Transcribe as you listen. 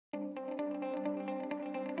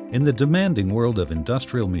In the demanding world of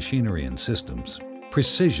industrial machinery and systems,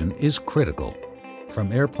 precision is critical.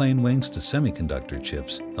 From airplane wings to semiconductor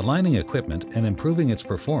chips, aligning equipment and improving its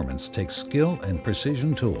performance takes skill and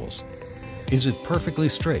precision tools. Is it perfectly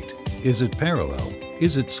straight? Is it parallel?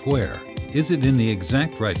 Is it square? Is it in the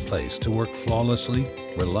exact right place to work flawlessly,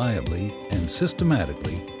 reliably, and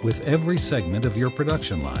systematically with every segment of your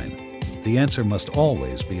production line? The answer must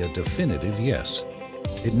always be a definitive yes.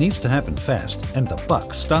 It needs to happen fast, and the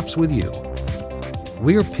buck stops with you.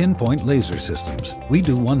 We're Pinpoint Laser Systems. We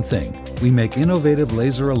do one thing. We make innovative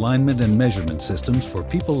laser alignment and measurement systems for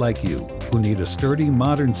people like you who need a sturdy,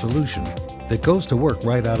 modern solution that goes to work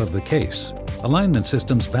right out of the case. Alignment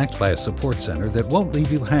systems backed by a support center that won't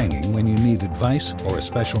leave you hanging when you need advice or a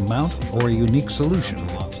special mount or a unique solution.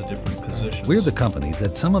 Lots of different positions. We're the company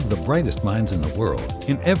that some of the brightest minds in the world,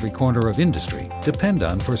 in every corner of industry, depend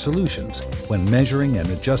on for solutions when measuring and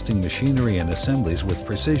adjusting machinery and assemblies with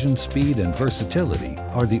precision, speed, and versatility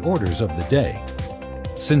are the orders of the day.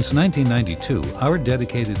 Since 1992, our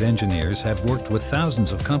dedicated engineers have worked with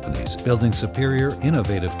thousands of companies, building superior,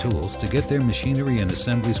 innovative tools to get their machinery and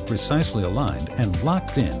assemblies precisely aligned and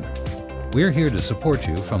locked in. We're here to support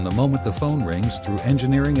you from the moment the phone rings through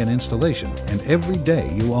engineering and installation, and every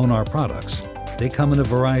day you own our products. They come in a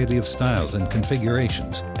variety of styles and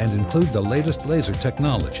configurations and include the latest laser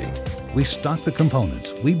technology. We stock the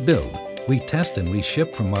components, we build, we test, and we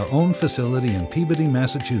ship from our own facility in Peabody,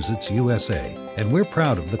 Massachusetts, USA. And we're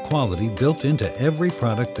proud of the quality built into every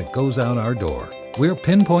product that goes out our door. We're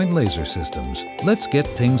Pinpoint Laser Systems. Let's get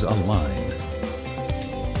things aligned.